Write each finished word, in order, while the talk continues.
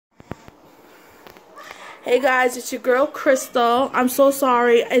Hey guys, it's your girl Crystal. I'm so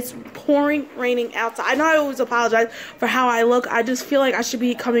sorry. It's pouring raining outside. I know I always apologize for how I look. I just feel like I should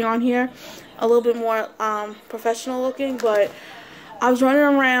be coming on here a little bit more professional looking, but I was running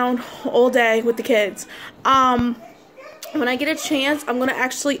around all day with the kids. When I get a chance, I'm gonna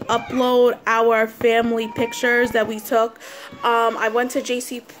actually upload our family pictures that we took. I went to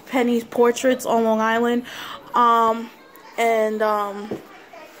J.C. Penney's Portraits on Long Island,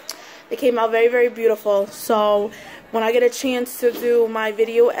 they came out very, very beautiful. So when I get a chance to do my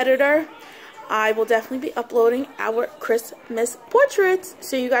video editor, I will definitely be uploading our Christmas portraits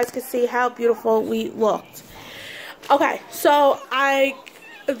so you guys can see how beautiful we looked. Okay, so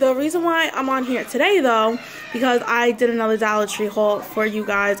the reason why I'm on here today though, because I did another Dollar Tree haul for you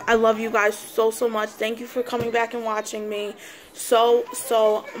guys. I love you guys so much. Thank you for coming back and watching me so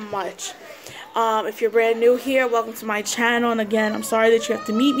much. If you're brand new here, welcome to my channel. And again, I'm sorry that you have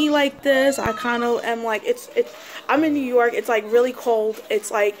to meet me like this. I kind of am like, I'm in New York. It's like really cold.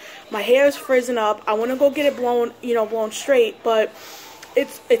 It's like my hair is frizzing up. I want to go get it blown, blown straight, but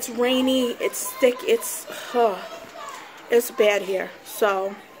it's rainy. It's thick. It's bad here.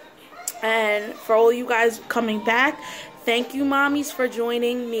 So, and for all you guys coming back, thank you, mommies, for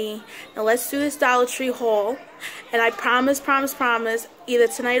joining me. Now let's do this Dollar Tree haul. And I promise, either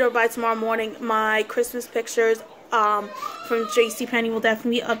tonight or by tomorrow morning, my Christmas pictures from JCPenney will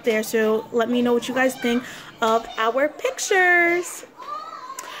definitely be up there. So let me know what you guys think of our pictures.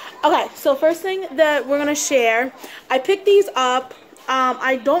 Okay, so first thing that we're going to share, I picked these up.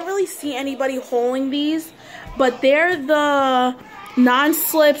 I don't really see anybody hauling these, but they're the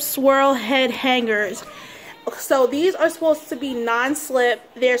non-slip swirl head hangers. So these are supposed to be non-slip.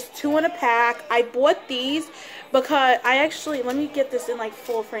 There's 2 in a pack. I bought these because let me get this in like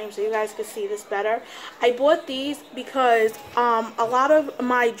full frame so you guys can see this better. I bought these because a lot of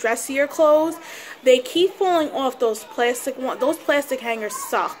my dressier clothes, they keep falling off those plastic ones. Those plastic hangers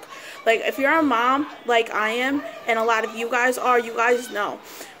suck. Like if you're a mom like I am, and a lot of you guys are, you guys know.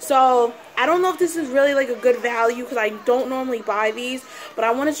 So I don't know if this is really like a good value because I don't normally buy these, but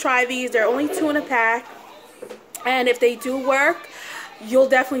I want to try these. They're only 2 in a pack. And if they do work, you'll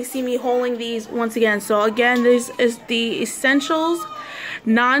definitely see me hauling these once again. So again, this is the Essentials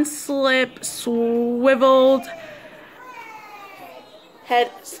non-slip swiveled head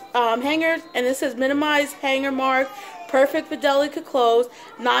hangers, and this says minimize hanger mark, perfect for delicate clothes,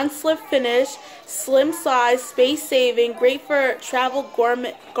 non-slip finish, slim size, space saving, great for travel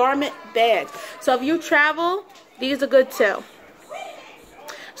garment bags. So if you travel, these are good too.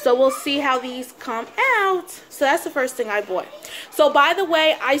 So we'll see how these come out. So that's the first thing I bought. So by the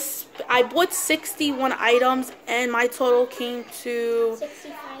way, I bought 61 items and my total came to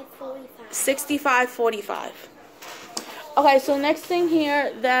 $65.45. Okay, so next thing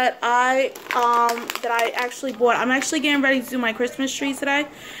here that I actually bought, I'm actually getting ready to do my Christmas tree today.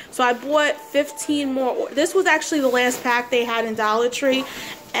 So I bought 15 more. This was actually the last pack they had in Dollar Tree,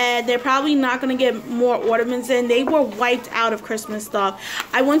 and they're probably not going to get more ornaments in. They were wiped out of Christmas stuff.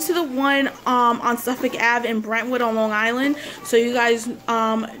 I went to the one on Suffolk Ave in Brentwood on Long Island, so you guys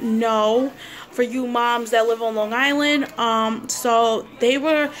know, for you moms that live on Long Island. So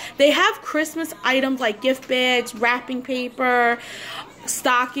they have Christmas items like gift bags, wrapping paper,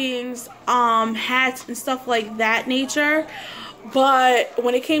 stockings, hats, and stuff like that nature. But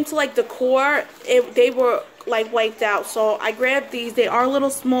when it came to like decor, they were like wiped out. So I grabbed these. They are a little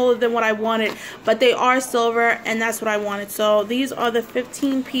smaller than what I wanted, but they are silver, and that's what I wanted. So these are the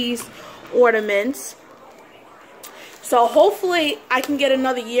 15-piece ornaments. So hopefully I can get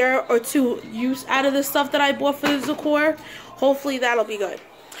another year or 2 use out of the stuff that I bought for the decor. Hopefully that'll be good.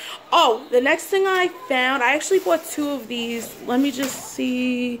 Oh, the next thing I found, I actually bought 2 of these. Let me just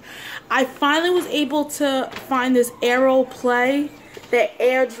see. I finally was able to find this Aero Play, the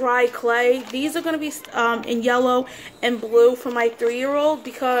air dry clay. These are going to be in yellow and blue for my 3-year-old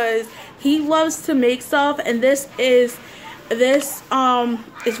because he loves to make stuff, and this is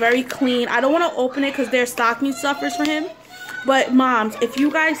very clean. I don't want to open it because they're stocking stuffers for him. But moms, if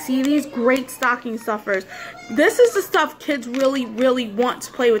you guys see these great stocking stuffers, this is the stuff kids really want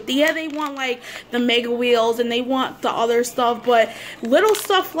to play with. Yeah, they want like the Mega Wheels and they want the other stuff, but little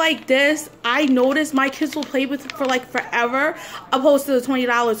stuff like this, I noticed my kids will play with it for like forever, opposed to the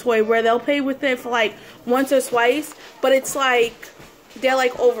 $20 toy where they'll play with it for like once or twice, but it's like they're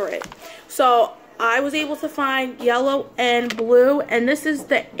like over it. So I was able to find yellow and blue, and this is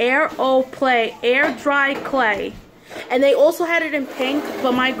the Aero Play Air Dry Clay. And they also had it in pink,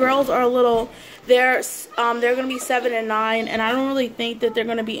 but my girls are a little, they're going to be 7 and 9, and I don't really think that they're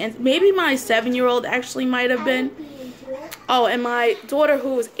going to be in. Maybe my 7-year-old actually might have been. Oh, and my daughter,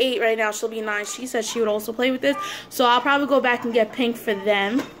 who is 8 right now, she'll be 9. She said she would also play with this. So I'll probably go back and get pink for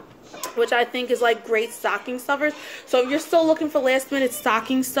them, which I think is like great stocking stuffers. So if you're still looking for last minute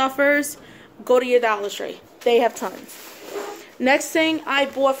stocking stuffers, go to your Dollar Tree. They have tons. Next thing I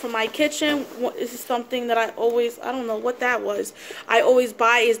bought for my kitchen, this is something that I don't know what that was. I always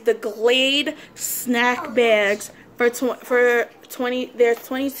buy is the Glade snack bags for 20. There's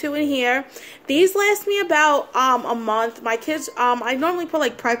 22 in here. These last me about a month. My kids, I normally put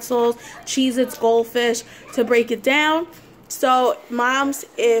like pretzels, Cheez-Its, Goldfish to break it down. So moms,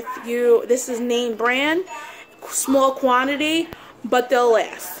 this is name brand, small quantity, but they'll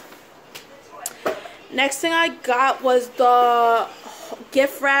last. Next thing I got was the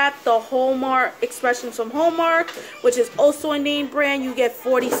gift wrap, the Hallmark Expressions from Hallmark, which is also a name brand. You get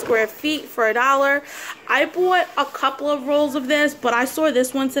 40 square feet for $1. I bought a couple of rolls of this, but I saw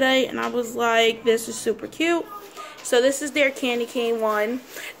this one today and I was like, this is super cute. So this is their candy cane one.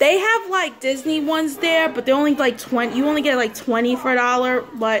 They have like Disney ones there, but they're only like 20. You only get like 20 for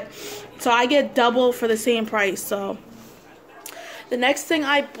 $1, but so I get double for the same price. So the next thing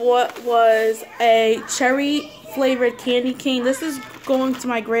I bought was a cherry flavored candy cane. This is going to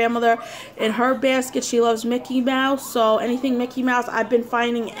my grandmother. In her basket, she loves Mickey Mouse. So anything Mickey Mouse I've been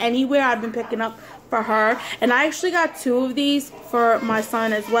finding anywhere, I've been picking up for her. And I actually got 2 of these for my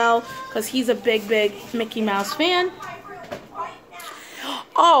son as well, because he's a big Mickey Mouse fan.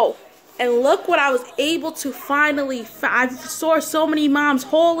 Oh, and look what I was able to finally find. I saw so many moms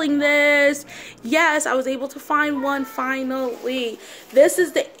hauling this. Yes, I was able to find one finally. This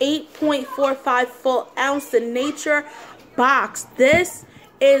is the 8.45 full ounce, the Nature box. This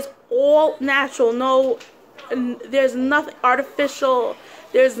is all natural. No, there's nothing artificial.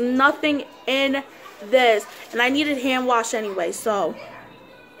 There's nothing in this. And I needed hand wash anyway. So,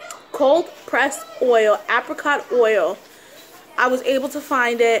 cold pressed oil, apricot oil. I was able to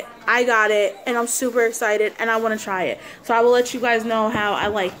find it. I got it, and I'm super excited, and I want to try it. So I will let you guys know how I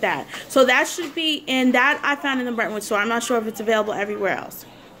like that. So that should be in that I found in the Brentwood store. I'm not sure if it's available everywhere else.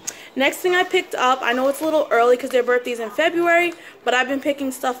 Next thing I picked up, I know it's a little early because their birthday's in February, but I've been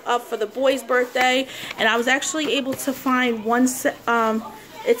picking stuff up for the boys' birthday, and I was actually able to find one set.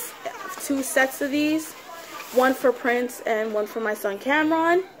 It's 2 sets of these, one for Prince and one for my son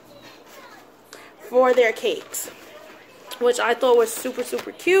Cameron, for their cakes, which I thought was super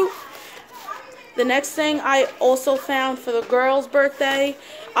cute. The next thing I also found for the girls' birthday,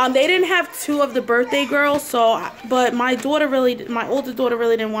 they didn't have 2 of the birthday girls, but my older daughter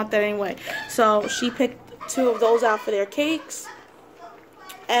really didn't want that anyway. So she picked 2 of those out for their cakes.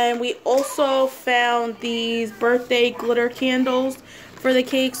 And we also found these birthday glitter candles for the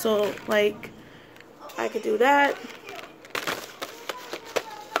cake, so like I could do that.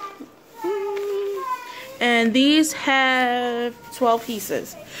 And these have 12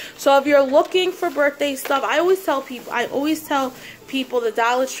 pieces. So if you're looking for birthday stuff, I always tell people the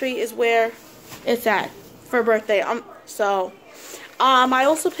Dollar Tree is where it's at for birthday. I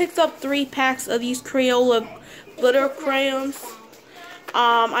also picked up 3 packs of these Crayola glitter crayons.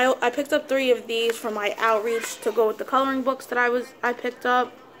 I picked up 3 of these for my outreach to go with the coloring books that I picked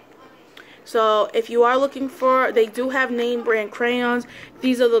up. So if you are looking for, they do have name brand crayons.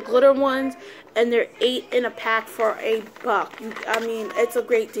 These are the glitter ones, and they're 8 in a pack for $1. I mean, it's a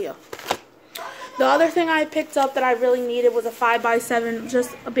great deal. The other thing I picked up that I really needed was a 5x7,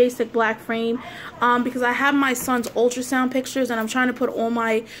 just a basic black frame, because I have my son's ultrasound pictures, and I'm trying to put all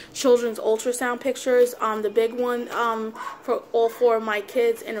my children's ultrasound pictures, the big one, for all 4 of my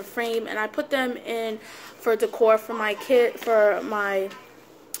kids in a frame, and I put them in for decor for my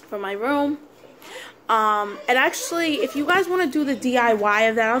room. And actually, if you guys want to do the DIY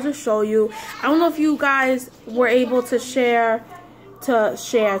of that, I'll just show you. I don't know if you guys were able to to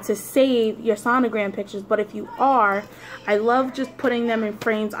save your sonogram pictures, but if you are, I love just putting them in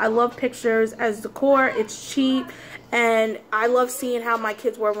frames. I love pictures as decor. It's cheap, and I love seeing how my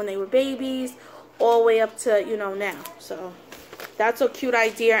kids were when they were babies all the way up to, you know, now. So that's a cute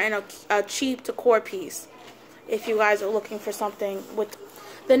idea and a cheap decor piece if you guys are looking for something with.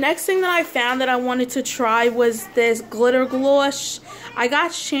 The next thing that I found that I wanted to try was this glitter gloss. I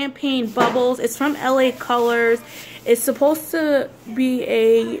got Champagne Bubbles. It's from LA Colors. It's supposed to be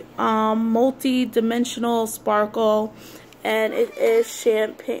a multi-dimensional sparkle, and it is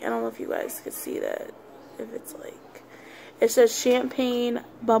champagne. I don't know if you guys can see that. If it's like, it says Champagne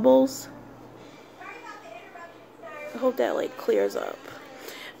Bubbles. I hope that like clears up.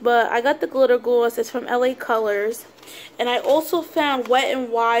 But I got the glitter gloss. It's from LA Colors. And I also found Wet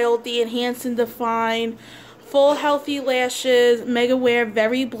n Wild, the Enhance and Define, Full Healthy Lashes, Mega Wear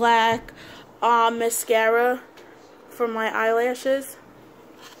Very Black mascara for my eyelashes.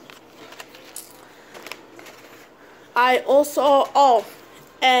 I also, oh,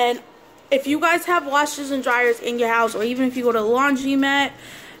 and if you guys have washers and dryers in your house, or even if you go to the laundromat,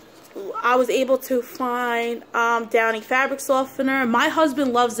 I was able to find Downy fabric softener. My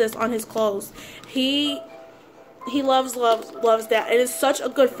husband loves this on his clothes. He loves that. It is such a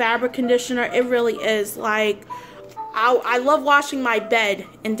good fabric conditioner. It really is. Like, I love washing my bed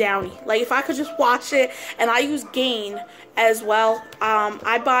in Downy. Like, if I could just wash it, and I use Gain as well.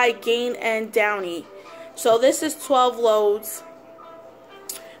 I buy Gain and Downy. So this is 12 loads.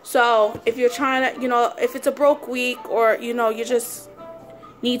 So if you're trying to, you know, if it's a broke week, or, you know, you just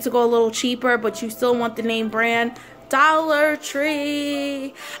need to go a little cheaper, but you still want the name brand, Dollar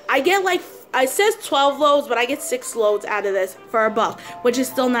Tree. I get like, it says 12 loads, but I get 6 loads out of this for $1, which is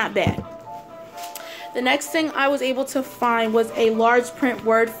still not bad. The next thing I was able to find was a large print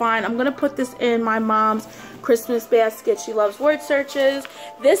word find. I'm going to put this in my mom's Christmas basket. She loves word searches.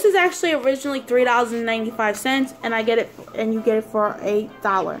 This is actually originally $3.95, and I get it, and you get it for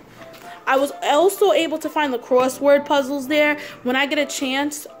 $1. I was also able to find the crossword puzzles there. When I get a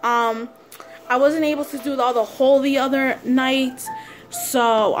chance, I wasn't able to do all the haul the other night.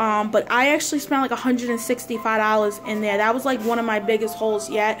 So, but I actually spent like $165 in there. That was like one of my biggest hauls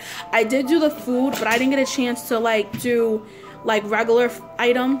yet. I did do the food, but I didn't get a chance to like do like regular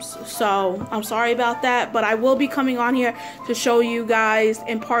items. So, I'm sorry about that. But I will be coming on here to show you guys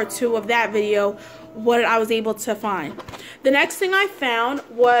in part 2 of that video what I was able to find. The next thing I found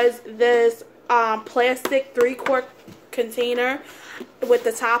was this plastic 3-quart container with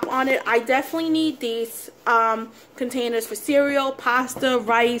the top on it. I definitely need these containers for cereal, pasta,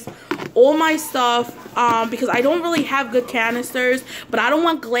 rice, all my stuff, because I don't really have good canisters, but I don't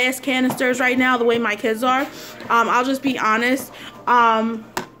want glass canisters right now the way my kids are. I'll just be honest.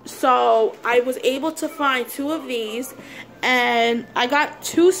 So I was able to find 2 of these, and I got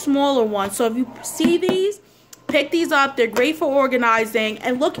 2 smaller ones. So if you see these, pick these up. They're great for organizing,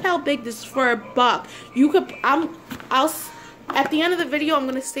 and look how big this is for $1. You could, at the end of the video, I'm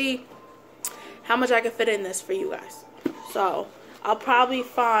going to see how much I can fit in this for you guys. So, I'll probably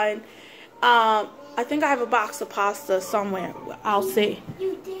find, I think I have a box of pasta somewhere. I'll see.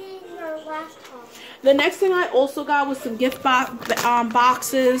 You did your last haul. The next thing I also got was some gift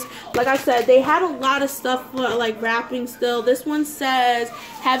boxes. Like I said, they had a lot of stuff for like wrapping still. This one says,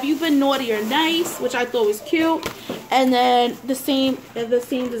 "Have you been naughty or nice?" which I thought was cute. And then the same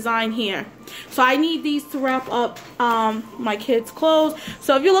design here. So I need these to wrap up my kids' clothes.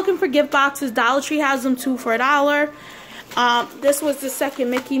 So if you're looking for gift boxes, Dollar Tree has them 2 for $1. This was the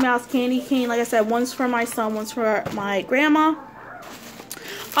second Mickey Mouse candy cane. Like I said, one's for my son, one's for my grandma.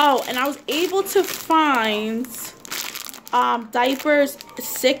 Oh, and I was able to find diapers,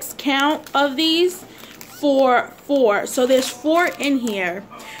 6 count of these for $4. So there's 4 in here.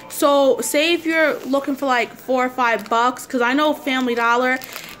 So say if you're looking for like $4 or $5, because I know Family Dollar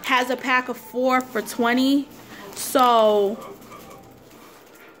has a pack of 4 for $20. So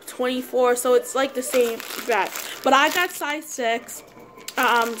 24. So it's like the same back. But I got size 6.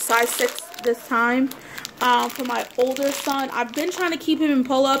 Size 6 this time. For my older son. I've been trying to keep him in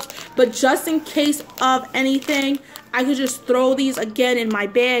pull-ups, but just in case of anything, I could just throw these again in my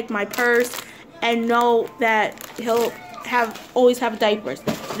bag, my purse, and know that he'll always have diapers.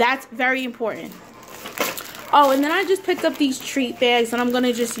 That's very important. Oh, and then I just picked up these treat bags, and I'm going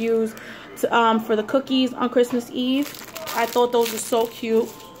to just use for the cookies on Christmas Eve. I thought those were so cute.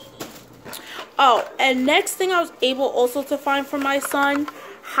 Oh, and next thing I was able also to find for my son,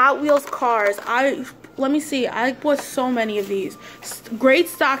 Hot Wheels cars. Let me see. I bought so many of these. Great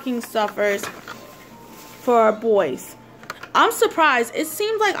stocking stuffers for boys. I'm surprised. It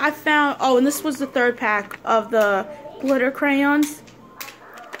seemed like I found... Oh, and this was the 3rd pack of the glitter crayons.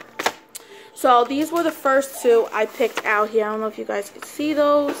 So these were the first 2 I picked out here. I don't know if you guys can see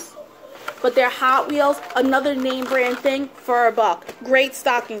those. But they're Hot Wheels. Another name brand thing for $1. Great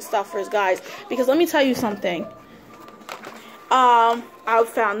stocking stuffers, guys. Because let me tell you something. I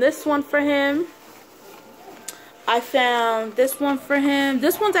found this one for him. I found this one for him.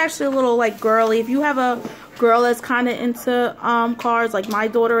 This one's actually a little like girly. If you have a girl that's kind of into cars like my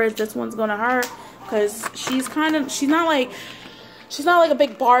daughter is, this one's gonna hurt because she's not like a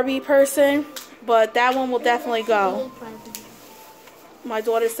big Barbie person, but that one will definitely go. My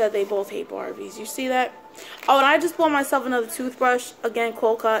daughter said they both hate Barbies. You see that? Oh, and I just bought myself another toothbrush. Again,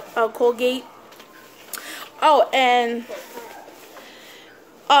 Colgate. Oh,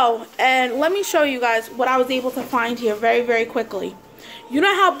 and let me show you guys what I was able to find here very, very quickly. You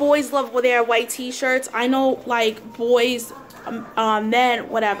know how boys love their white t-shirts? I know, like, boys, men,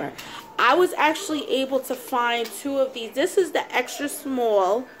 whatever. I was actually able to find 2 of these. This is the extra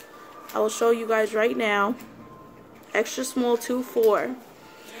small. I will show you guys right now. Extra small 2-4.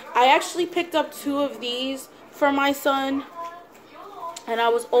 I actually picked up 2 of these for my son. And I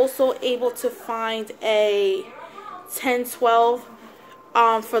was also able to find a 10-12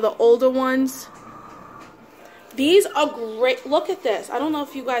 for the older ones. These are great. Look at this. I don't know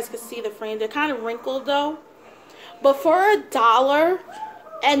if you guys can see the frame. They're kind of wrinkled though. But for $1,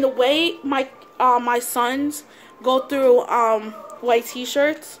 and the way my sons go through white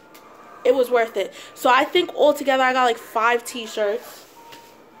t-shirts, it was worth it. So I think altogether I got like 5 t-shirts.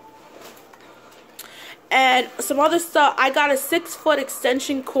 And some other stuff. I got a 6-foot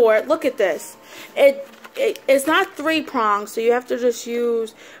extension cord. Look at this. It's not 3-pronged, so you have to just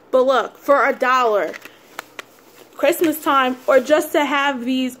use. But look, for $1, Christmas time, or just to have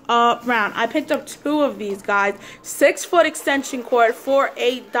these around. I picked up 2 of these, guys. 6-foot extension cord for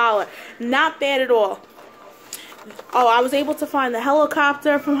 $8. Not bad at all. Oh, I was able to find the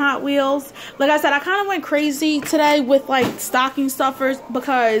helicopter from Hot Wheels. Like I said, I kind of went crazy today with like stocking stuffers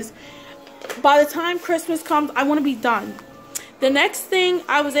because by the time Christmas comes, I want to be done. The next thing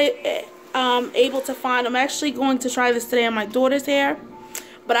I was able to find, I'm actually going to try this today on my daughter's hair,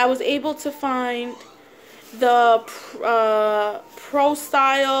 but I was able to find the Pro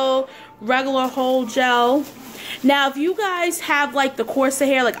Style regular hold gel. Now, if you guys have like the coarser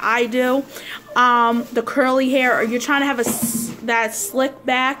hair like I do, the curly hair, or you're trying to have that slick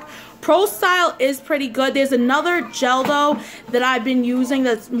back, Pro Style is pretty good. There's another gel though that I've been using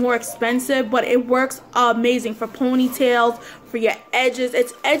that's more expensive, but it works amazing for ponytails, for your edges.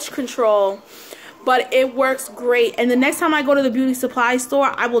 It's edge control, but it works great. And the next time I go to the beauty supply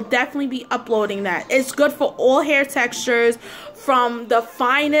store, I will definitely be uploading that. It's good for all hair textures, from the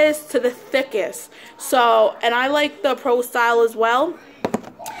finest to the thickest. So, and I like the Pro Style as well.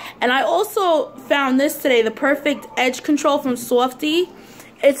 And I also found this today, the Perfect Edge Control from Softy.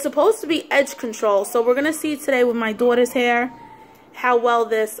 It's supposed to be edge control, so we're gonna see today with my daughter's hair how well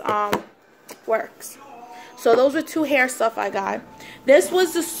this works. So those are 2 hair stuff I got. This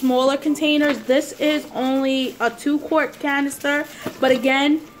was the smaller containers. This is only a 2-quart canister, but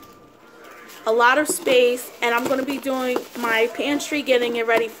again, a lot of space. And I'm gonna be doing my pantry, getting it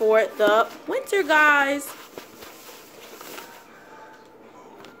ready for the winter, guys.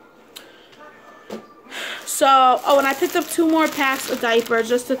 So, oh, and I picked up 2 more packs of diapers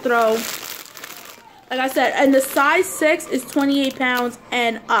just to throw. Like I said, and the size 6 is 28 pounds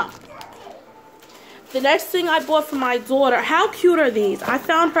and up. The next thing I bought for my daughter, how cute are these? I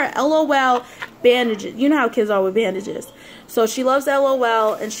found her LOL bandages. You know how kids are with bandages. So she loves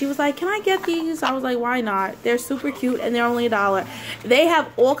LOL, and she was like, can I get these? I was like, why not? They're super cute, and they're only $1. They have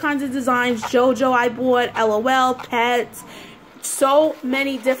all kinds of designs. JoJo I bought, LOL, pets. So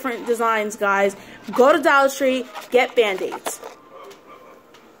many different designs, guys. Go to Dollar Tree, get Band-Aids.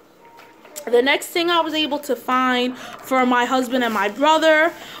 The next thing I was able to find for my husband and my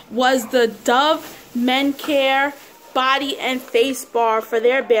brother was the Dove Men Care body and face bar for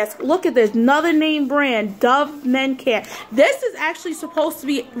their basket. Look at this, another name brand, Dove Men Care. This is actually supposed to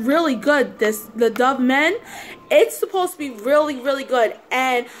be really good. The Dove Men, it's supposed to be really, really good.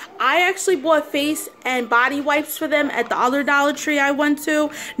 And I actually bought face and body wipes for them at the other Dollar Tree I went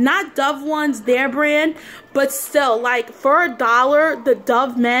to. Not Dove ones, their brand, but still, like, for $1, the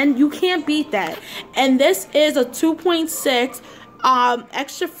Dove Men, you can't beat that. And this is a 2.6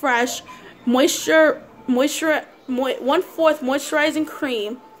 extra fresh moisture 1/4 moisturizing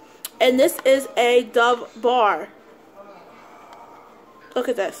cream, and this is a Dove bar. Look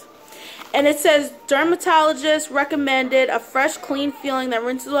at this. And it says dermatologist recommended, a fresh, clean feeling that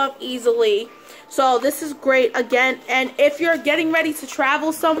rinses off easily. So this is great again. And if you're getting ready to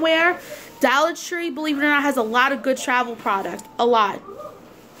travel somewhere, Dollar Tree, believe it or not, has a lot of good travel products. A lot.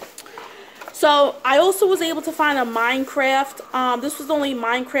 So I also was able to find a Minecraft. This was the only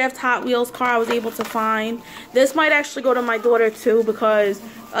Minecraft Hot Wheels car I was able to find. This might actually go to my daughter too, because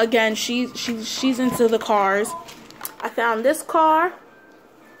again, she's into the cars. I found this car.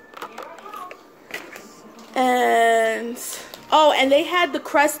 And oh, and they had the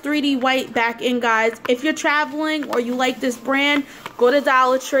Crest 3D white back in, guys. If you're traveling or you like this brand, go to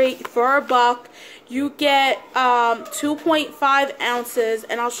Dollar Tree for $1. You get 2.5 ounces,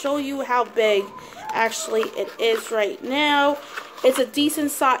 and I'll show you how big actually it is right now. It's a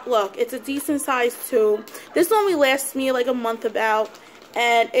decent size. Look, it's a decent size tube. This only lasts me like a month about,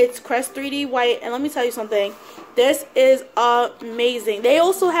 and it's Crest 3D white. And let me tell you something, this is amazing. They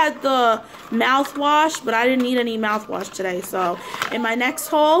also had the mouthwash, but I didn't need any mouthwash today. So in my next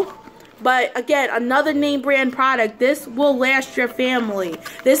haul, But again, another name brand product. This will last your family.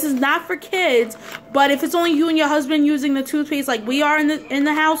 This is not for kids, but if it's only you and your husband using the toothpaste like we are in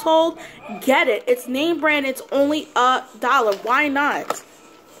the household, get it. It's name brand. It's only $1. Why not?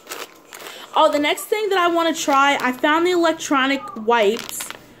 Oh, the next thing that I want to try, I found the electronic wipes,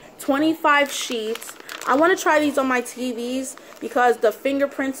 25 sheets. I want to try these on my TVs because the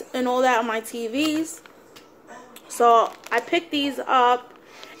fingerprints and all that on my TVs. So I picked these up,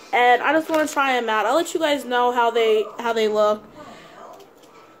 and I just want to try them out. I'll let you guys know how they look.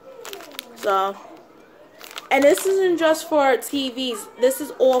 So, and this isn't just for TVs. This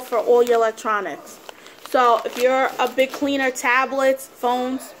is all for all your electronics. So if you're a big cleaner, tablets,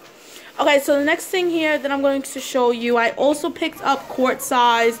 phones. Okay, so the next thing here that I'm going to show you, I also picked up quart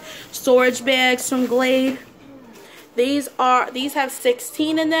size storage bags from Glade. These have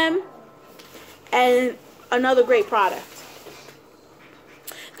 16 in them, and another great product.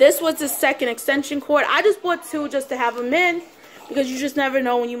 This was the second extension cord. I just bought 2 just to have them in, because you just never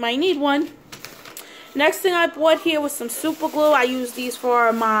know when you might need one. Next thing I bought here was some super glue. I use these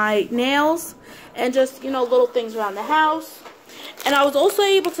for my nails and just, you know, little things around the house. And I was also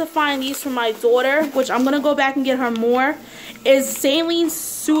able to find these for my daughter, which I'm going to go back and get her more, is Saline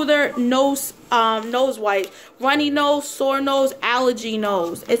Soother Nose Wipe. Runny nose, sore nose, allergy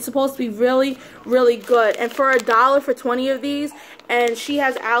nose. It's supposed to be really, really good. And for $1 for 20 of these, and she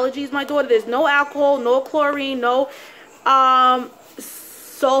has allergies, my daughter, there's no alcohol, no chlorine, no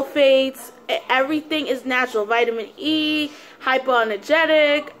sulfates. Everything is natural. Vitamin E,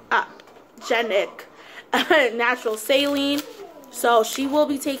 hypoenergetic, natural saline. So she will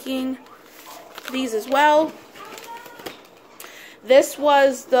be taking these as well. This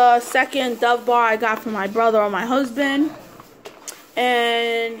was the second Dove bar I got from my brother or my husband.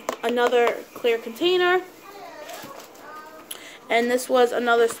 And another clear container. And this was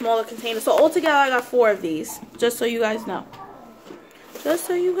another smaller container. So altogether I got 4 of these. Just so you guys know. Just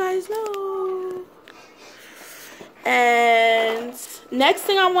so you guys know. And next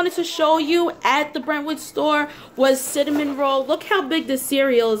thing I wanted to show you at the Brentwood store was cinnamon roll. Look how big this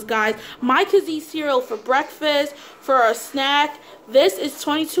cereal is, guys. My kids eat cereal for breakfast, for a snack. This is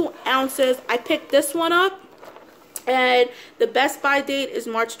 22 ounces. I picked this one up, and the best buy date is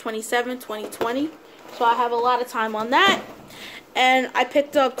March 27, 2020. So I have a lot of time on that. And I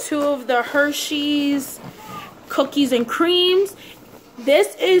picked up 2 of the Hershey's cookies and creams.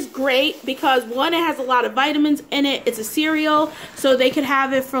 This is great because, one, it has a lot of vitamins in it. It's a cereal, so they could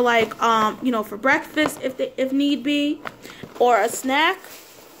have it for, like, you know, for breakfast if need be, or a snack.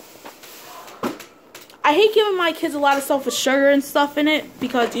 I hate giving my kids a lot of stuff with sugar and stuff in it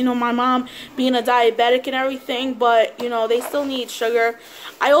because, you know, my mom being a diabetic and everything, but, you know, they still need sugar.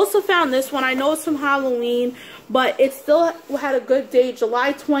 I also found this one. I know it's from Halloween, but it still had a good date,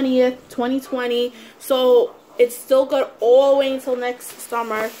 July 20th, 2020, so it's still good all the way until next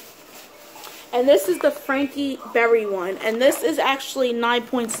summer. And this is the Frankie Berry one. And this is actually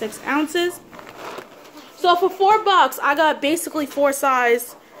 9.6 ounces. So for $4, I got basically 4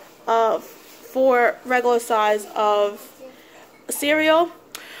 regular size of cereal.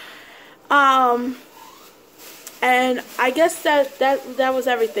 And I guess that was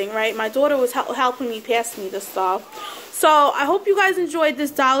everything, right? My daughter was helping me pass me this stuff. So I hope you guys enjoyed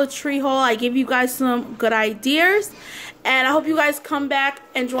this Dollar Tree haul. I gave you guys some good ideas. And I hope you guys come back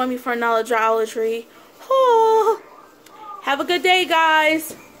and join me for another Dollar Tree haul. Have a good day,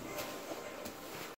 guys.